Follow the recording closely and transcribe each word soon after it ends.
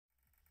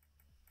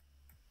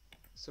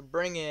So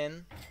bring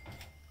in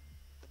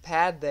the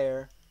pad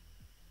there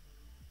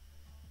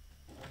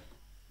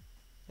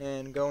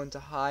and go into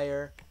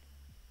hire,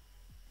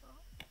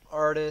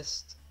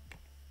 artist,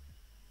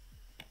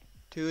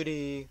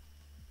 2D,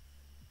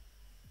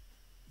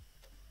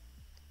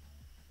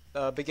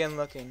 begin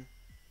looking.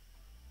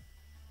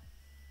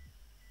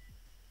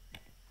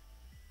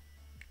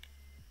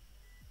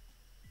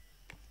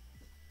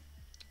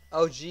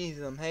 Oh geez,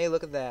 hey,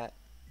 look at that.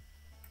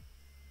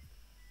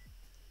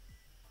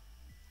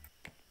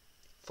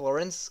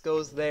 Florence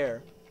goes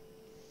there.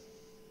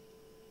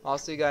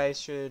 Also, you guys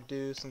should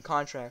do some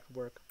contract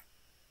work.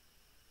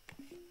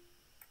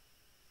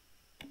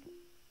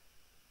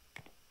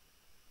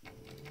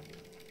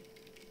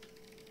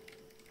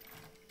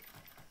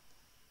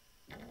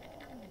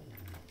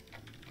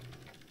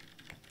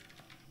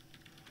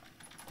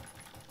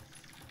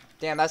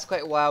 Damn, that's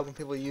quite wild when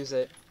people use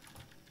it.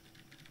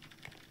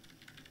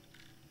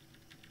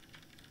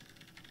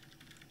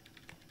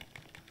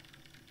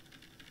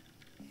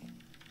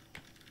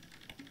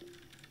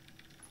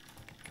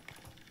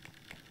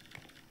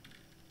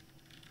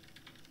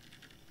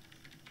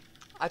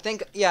 I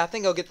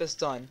think I'll get this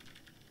done.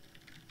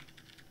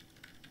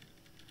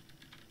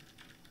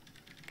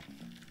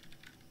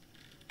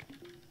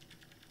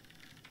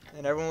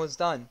 And everyone was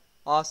done.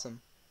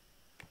 Awesome.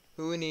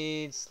 Who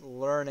needs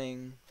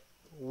learning?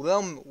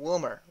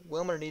 Wilmer.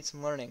 Wilmer needs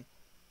some learning.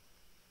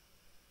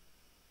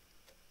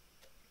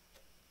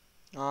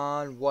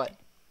 On what?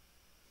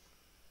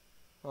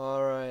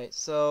 Alright,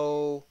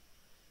 so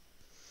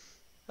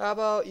how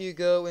about you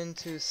go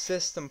into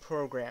system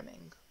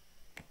programming?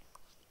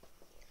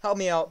 Help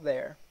me out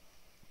there.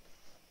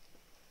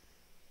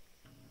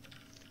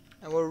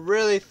 And we're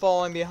really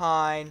falling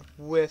behind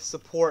with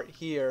support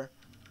here,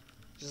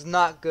 which is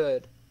not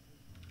good.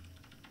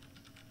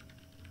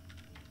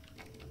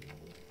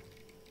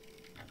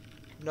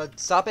 No,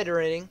 stop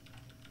iterating.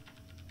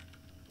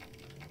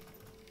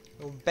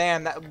 Oh,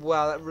 bam,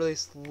 wow, that really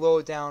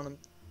slowed down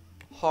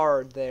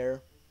hard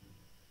there.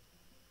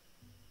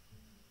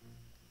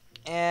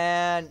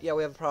 And yeah,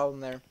 we have a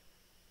problem there.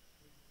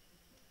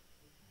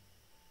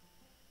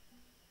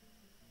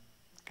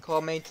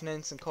 Call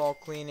maintenance and call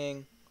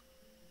cleaning.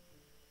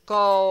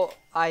 Call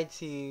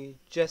IT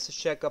just to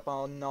check up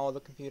on all the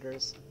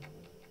computers.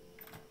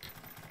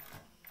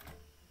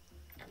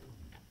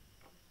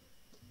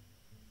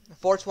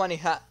 $420,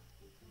 ha!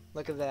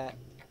 Look at that.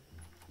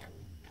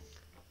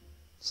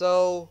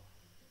 So,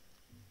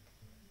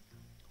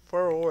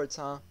 4 rewards,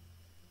 huh?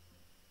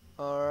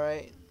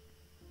 Alright.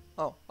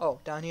 Oh,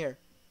 down here.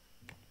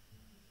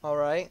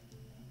 Alright.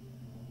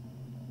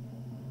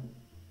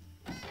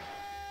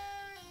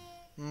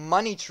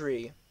 Money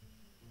tree.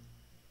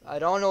 I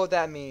don't know what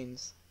that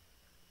means.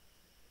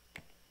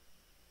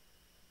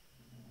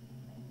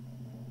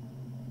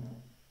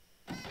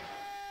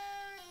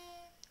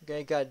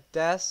 Okay, got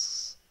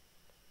desks.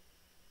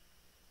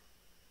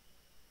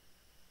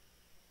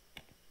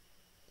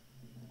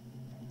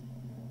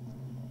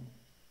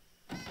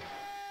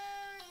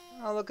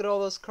 Oh, look at all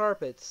those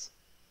carpets.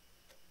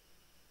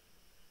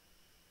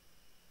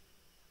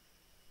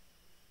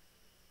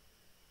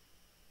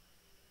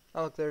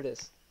 Oh, look, there it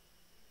is.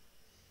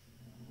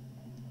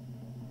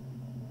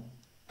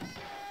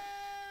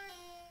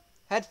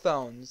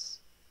 Headphones.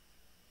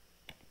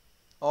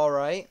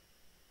 Alright.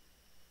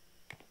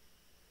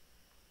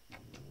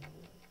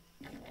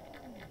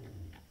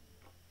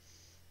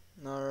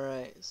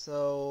 Alright,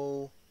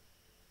 so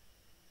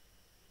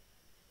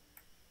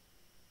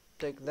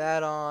take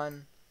that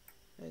on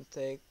and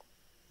take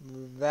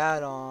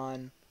that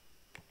on,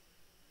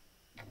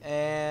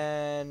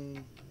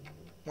 and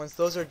once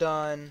those are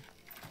done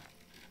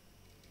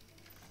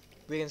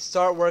we can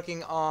start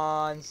working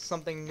on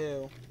something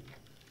new.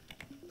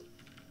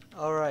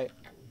 Alright,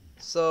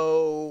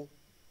 so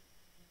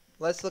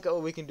let's look at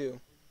what we can do.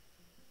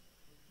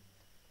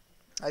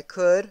 I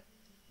could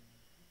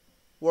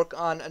work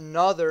on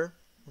another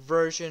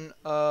version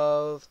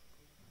of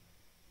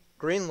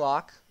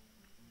Greenlock,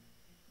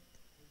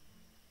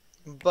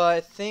 but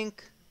I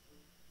think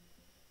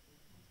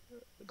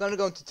I'm gonna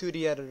go into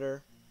 2D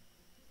editor.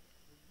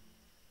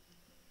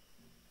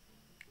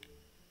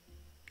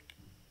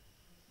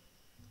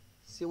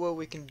 See what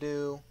we can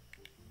do.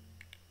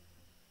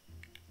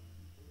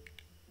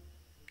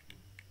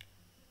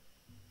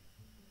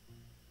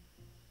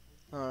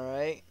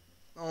 Alright,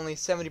 only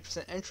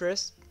 70%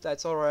 interest,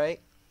 that's alright.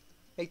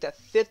 Make that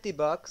 50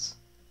 bucks.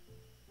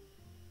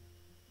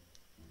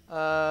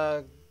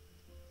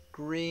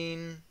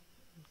 Green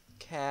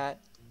cat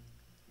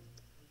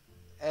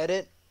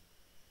edit.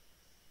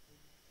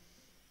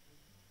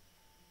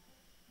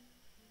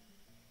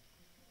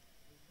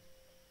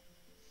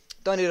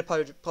 Don't need a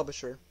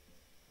publisher.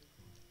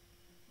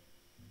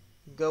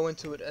 Go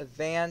into it,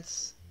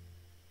 advance,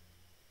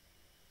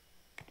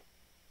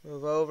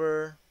 move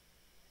over,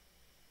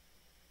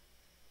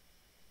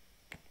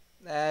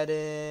 add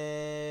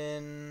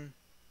in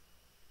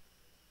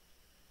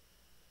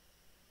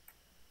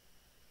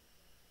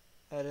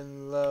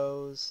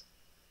lows.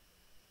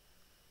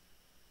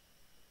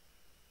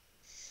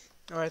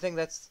 Alright, I think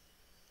that's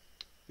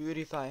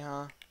Beautify,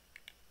 huh?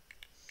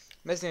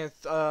 Missing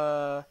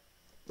a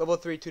level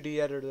 3 2D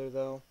editor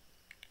though.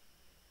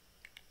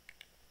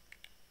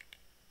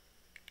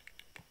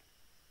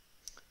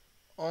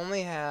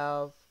 Only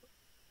have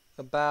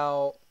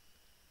about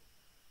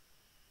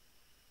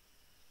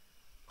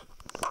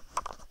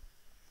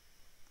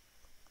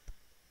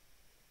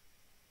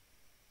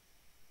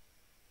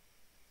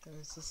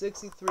it's a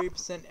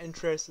 63%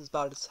 interest is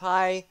about as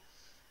high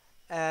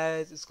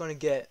as it's going to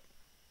get.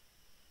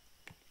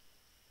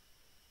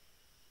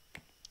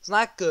 It's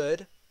not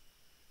good.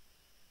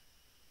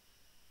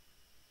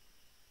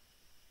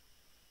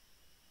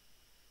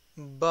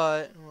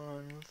 But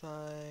if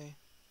I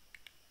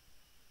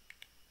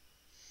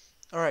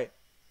alright,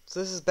 so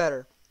this is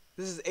better.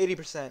 This is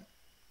 80%.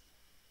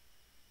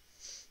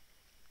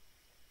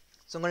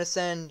 So I'm gonna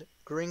send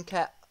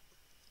GreenCat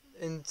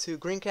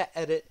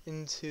Edit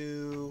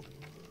into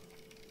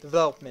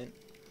development.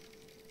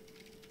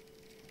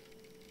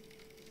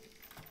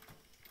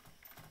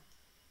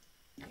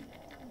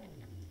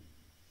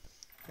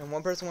 And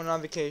one person went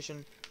on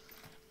vacation.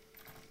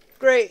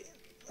 Great.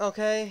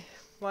 Okay.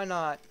 Why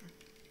not?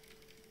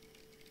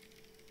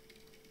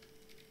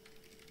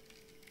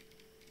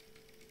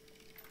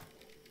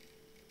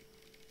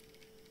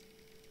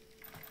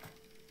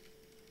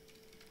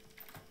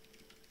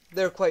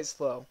 They're quite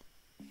slow.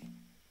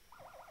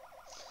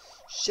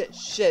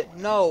 Shit,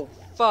 no,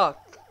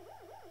 fuck.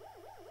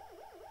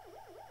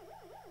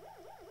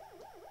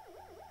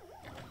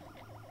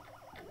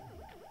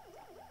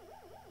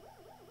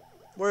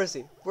 Where is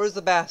he? Where's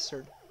the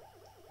bastard?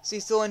 Is he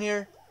still in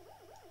here?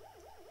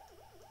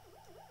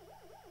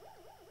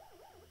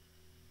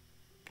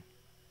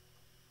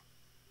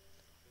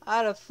 I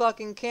had a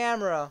fucking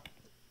camera.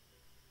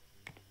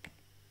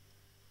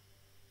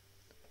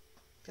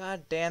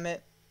 God damn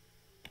it.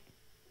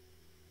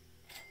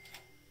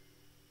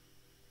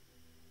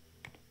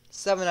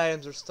 7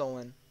 items are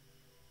stolen.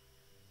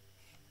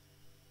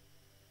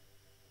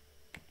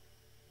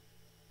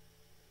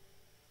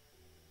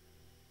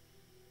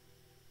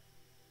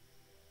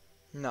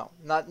 No,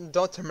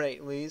 don't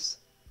terminate, please.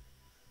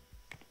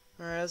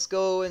 Alright, let's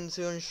go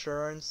into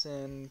insurance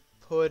and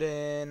put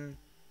in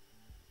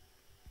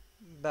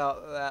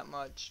about that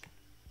much.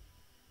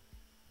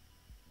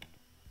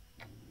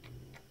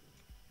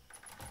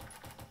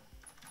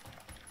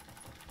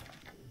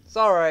 It's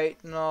alright,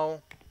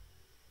 no.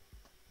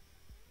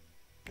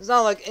 It's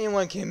not like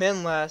anyone came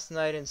in last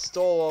night and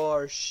stole all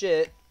our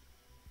shit.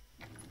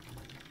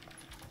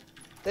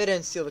 They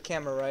didn't steal the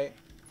camera, right?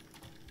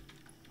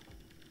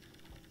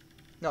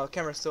 No, the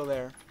camera's still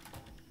there.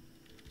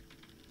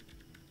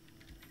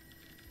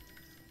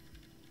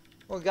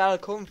 Well, we got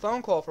a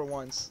phone call for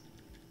once.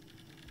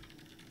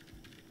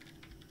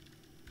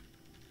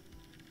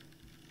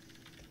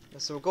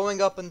 So we're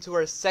going up into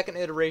our second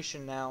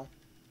iteration now.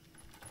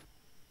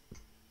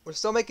 We're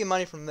still making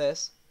money from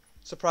this,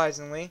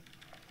 surprisingly.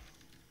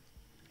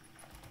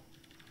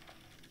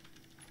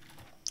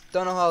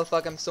 Don't know how the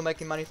fuck I'm still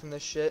making money from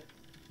this shit.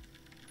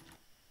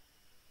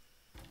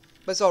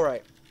 But it's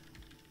alright.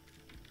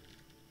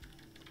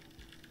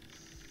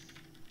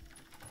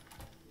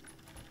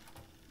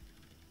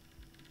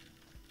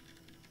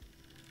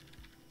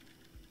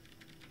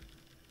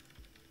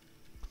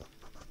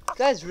 You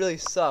guys really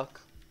suck.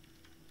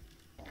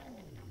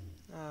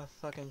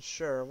 Fucking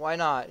sure. Why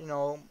not? You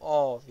know,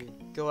 all of you.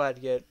 Go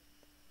ahead, get.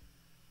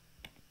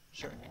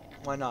 Sure.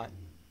 Why not?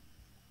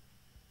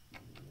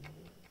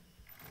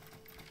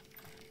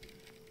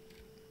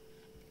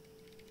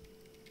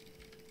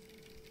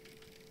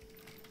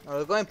 Oh,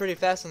 they're going pretty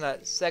fast on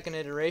that second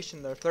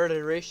iteration, or third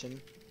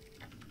iteration.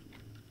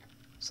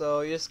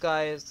 So, you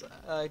guys,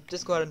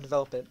 just go ahead and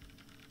develop it.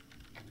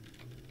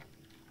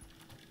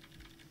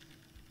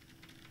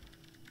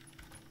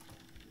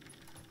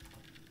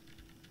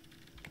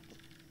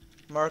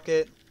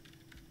 Market,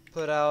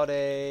 put out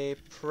a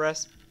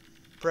press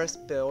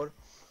build.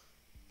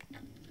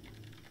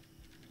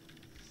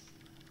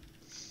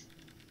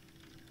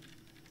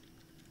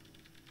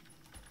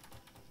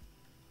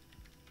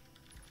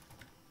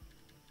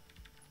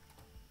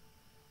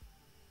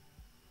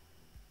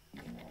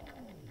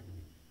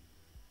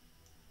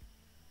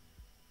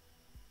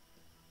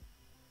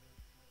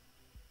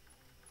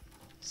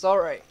 It's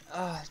alright.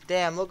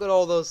 Damn, look at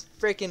all those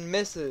freaking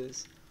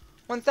misses.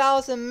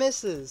 1,000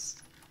 misses.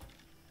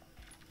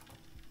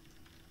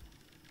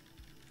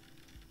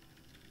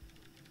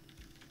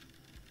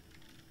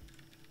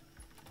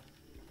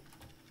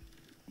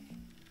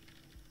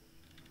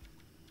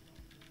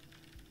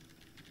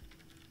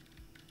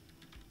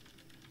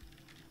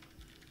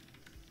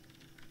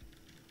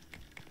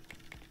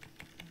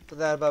 Put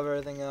that above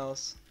everything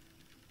else.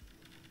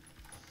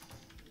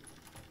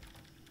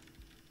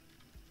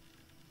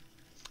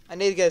 I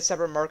need to get a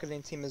separate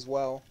marketing team as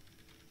well.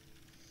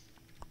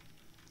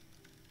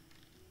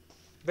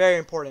 Very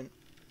important.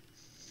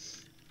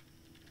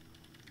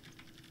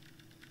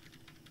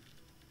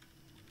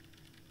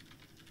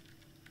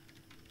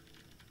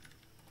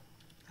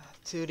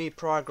 "2D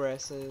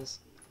progress is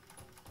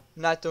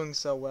not doing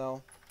so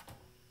well."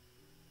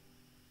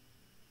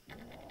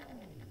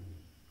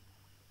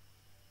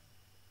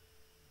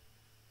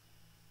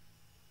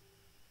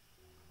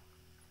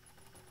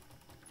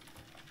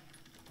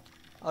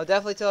 I'll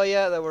definitely tell you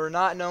that we're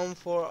not known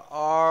for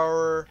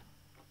our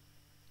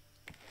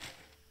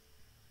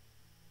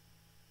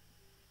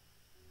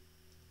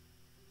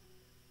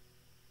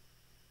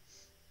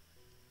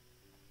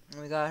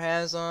we got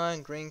hands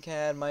on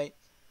GreenCAD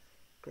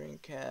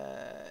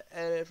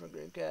edit from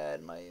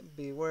GreenCAD might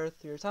be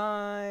worth your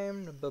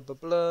time. Blah blah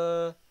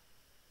blah.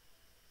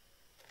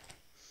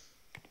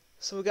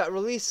 So we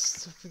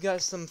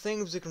got some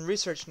things we can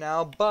research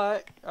now,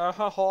 but I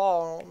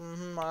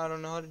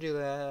don't know how to do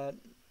that.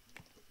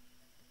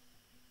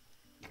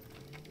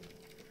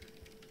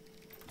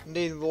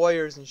 Need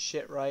lawyers and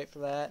shit, right, for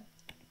that.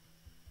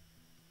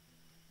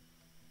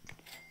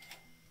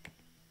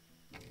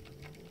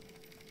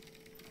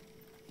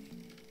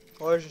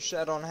 Lawyers and shit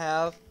I don't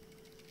have.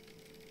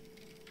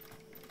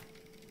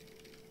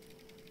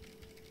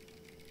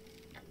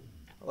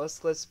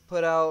 Let's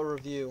put out a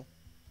review.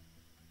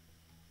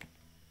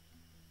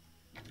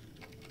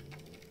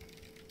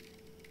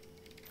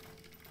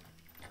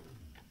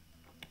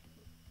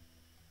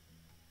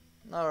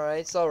 Alright,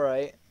 it's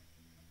alright.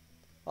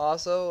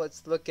 Also,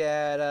 let's look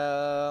at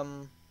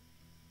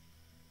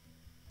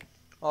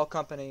all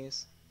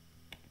companies.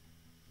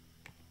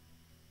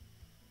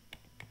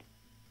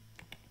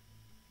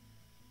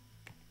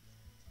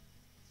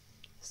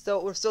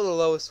 We're still the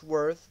lowest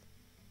worth.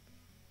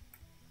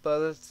 But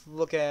let's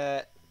look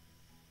at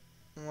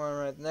one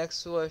right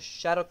next to us.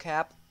 Shadow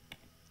Cap,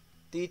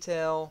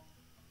 Detail.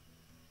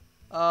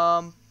 So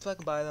I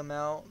can buy them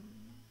out.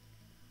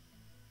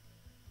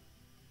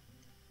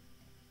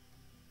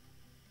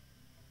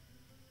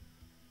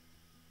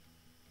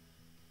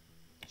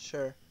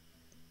 Sure.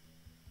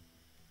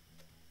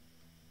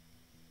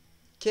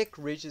 Kick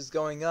reach is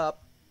going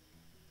up.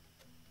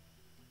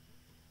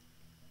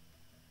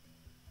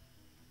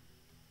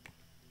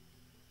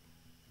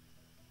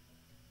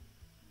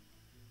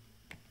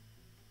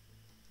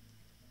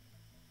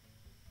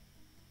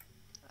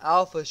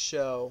 Alpha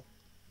Show.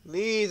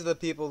 These are the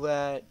people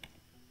that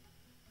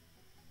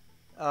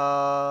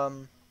I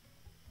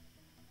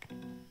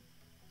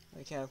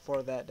can't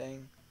afford that,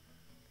 dang.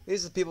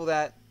 These are the people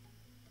that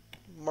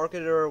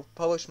marketed or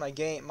published my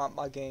game,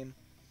 my game.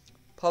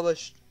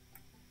 Published.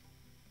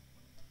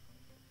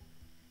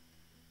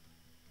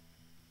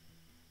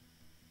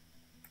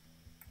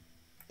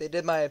 They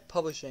did my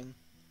publishing.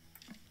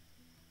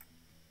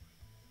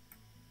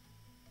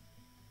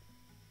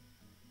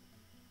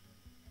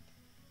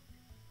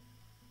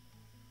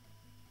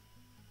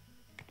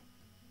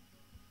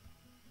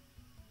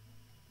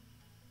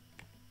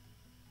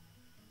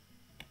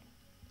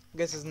 I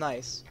guess it's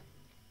nice.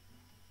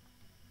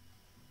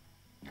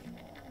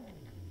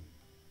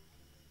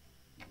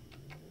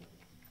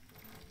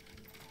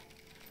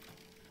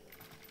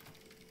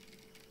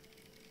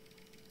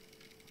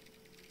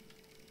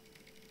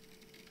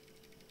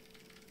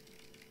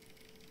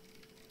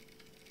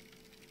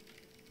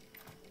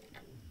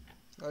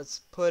 Let's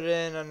put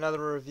in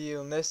another review,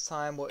 and this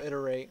time we'll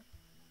iterate.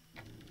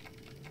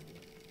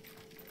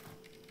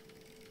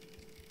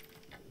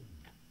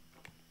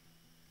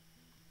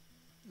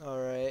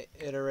 Alright,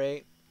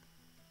 iterate.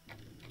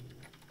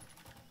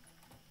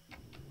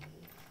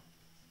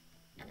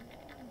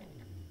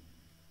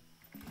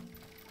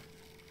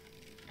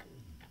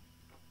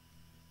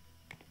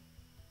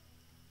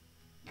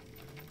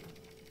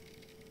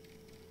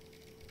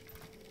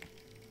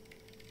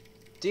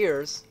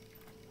 Deers.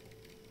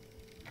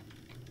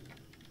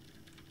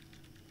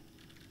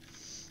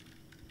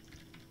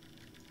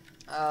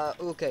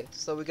 Okay,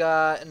 so we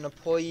got an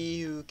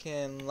employee who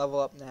can level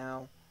up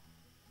now.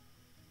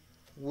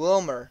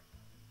 Wilmer.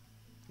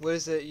 What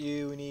is it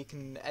you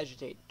can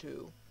agitate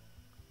to?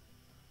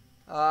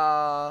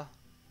 How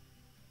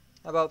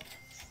about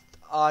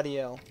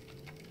audio?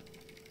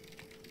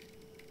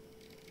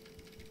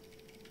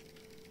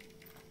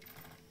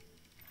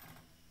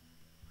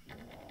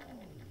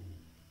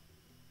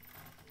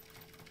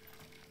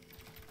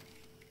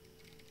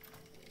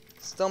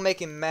 Still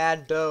making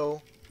mad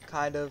dough,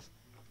 kind of,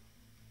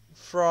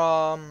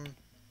 from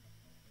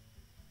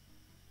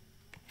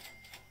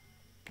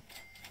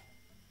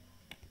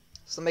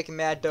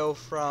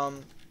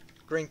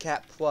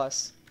GreenCat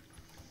Plus,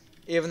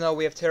 even though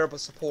we have terrible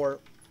support.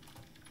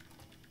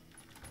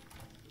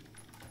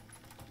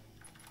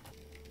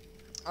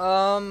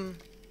 I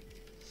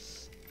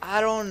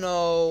don't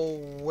know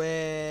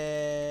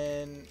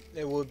when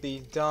it would be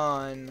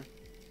done.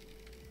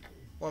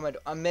 What am I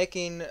doing? I'm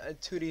making a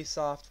 2D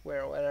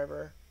software,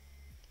 whatever.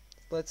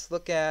 Let's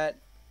look at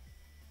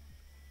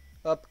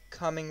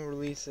upcoming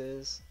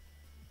releases.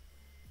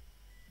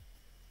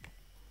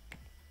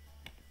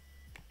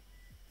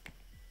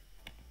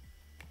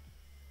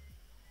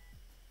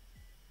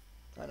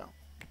 I know.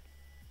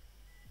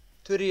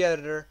 2D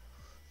editor.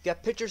 We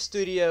got Picture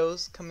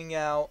Studios coming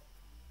out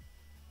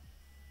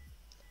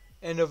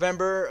in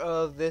November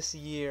of this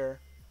year.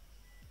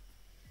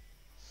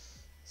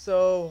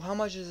 So, how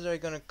much is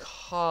it gonna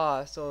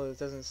cost? Oh, it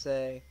doesn't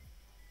say.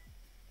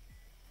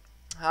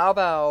 How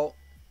about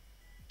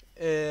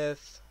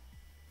if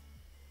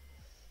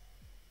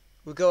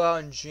we go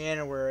out in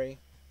January?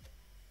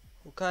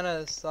 What kind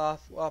of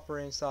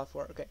operating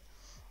software? Okay.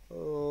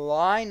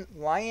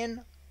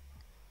 Lion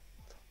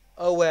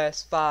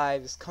OS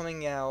 5 is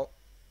coming out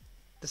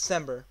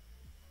December.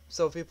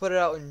 So if we put it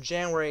out in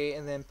January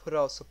and then put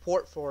out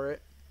support for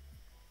it,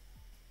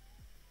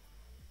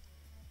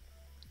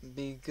 it'd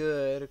be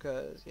good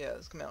because yeah,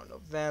 it's coming out in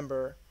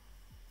November.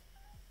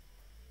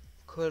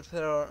 Could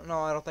put out, no,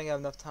 I don't think I have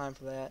enough time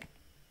for that.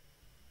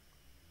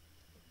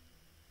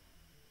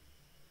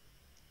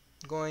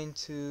 I'm going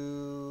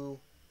to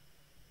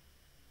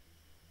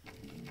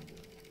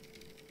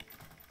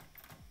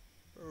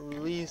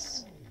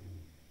release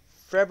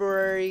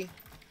February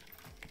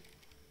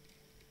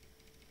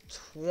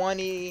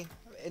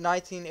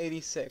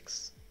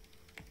 1986.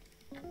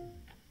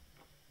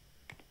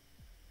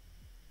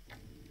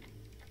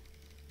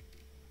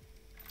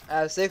 I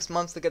have 6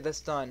 months to get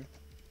this done.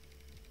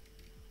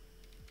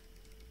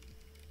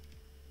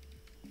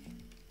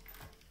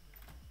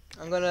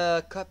 I'm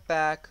gonna cut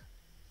back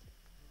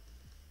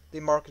the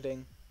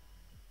marketing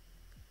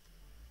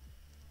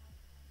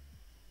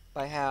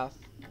by half.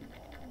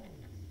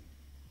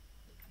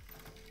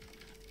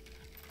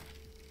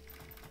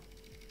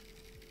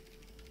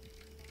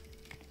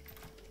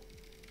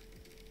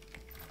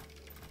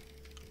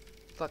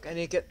 Fuck, I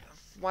need to get...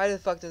 Why the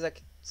fuck does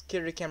that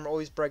security camera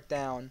always break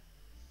down?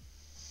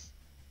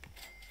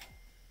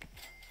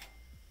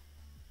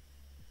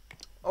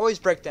 Always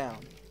break down.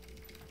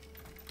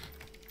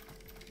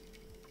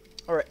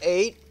 Alright,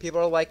 8. People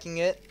are liking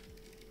it.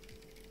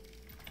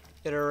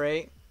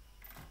 Iterate.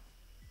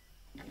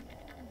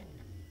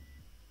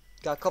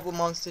 Got a couple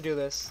months to do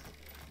this.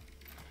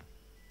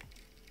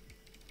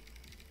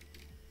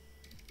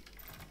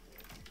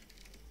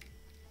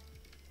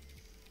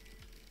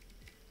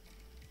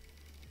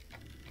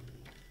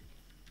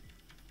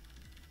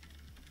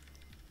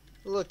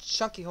 A little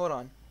chunky, hold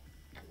on.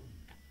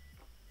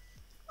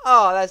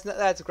 Oh,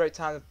 that's a great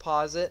time to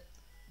pause it.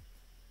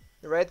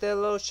 You're right there,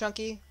 little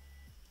chunky.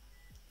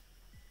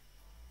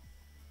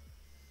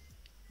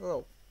 A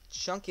little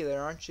chunky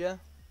there, aren't you?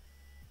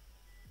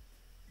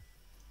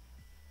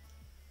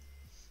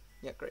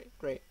 Yeah, great,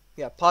 great.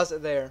 Yeah, pause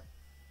it there.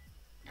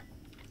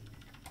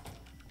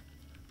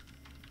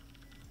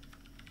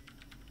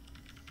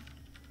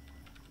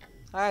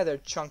 Hi there,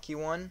 chunky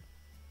one.